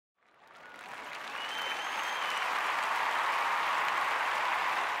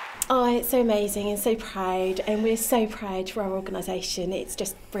Oh, it's so amazing and so proud, and we're so proud for our organisation. It's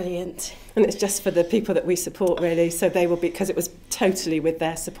just brilliant. And it's just for the people that we support, really. So they will be, because it was totally with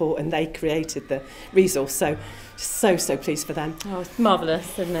their support and they created the resource. So so pleased for them. Oh, it's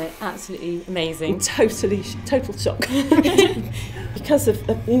marvellous, isn't it? Absolutely amazing. Total shock. Because of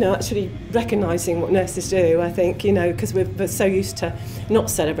actually recognising what nurses do, I think, because we're so used to not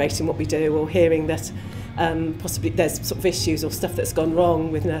celebrating what we do or hearing that possibly there's sort of issues or stuff that's gone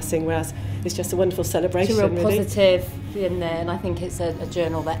wrong with nursing, whereas it's just a wonderful celebration. It's a real really positive in there, and I think it's a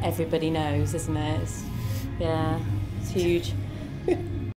journal that everybody knows, isn't it? It's huge.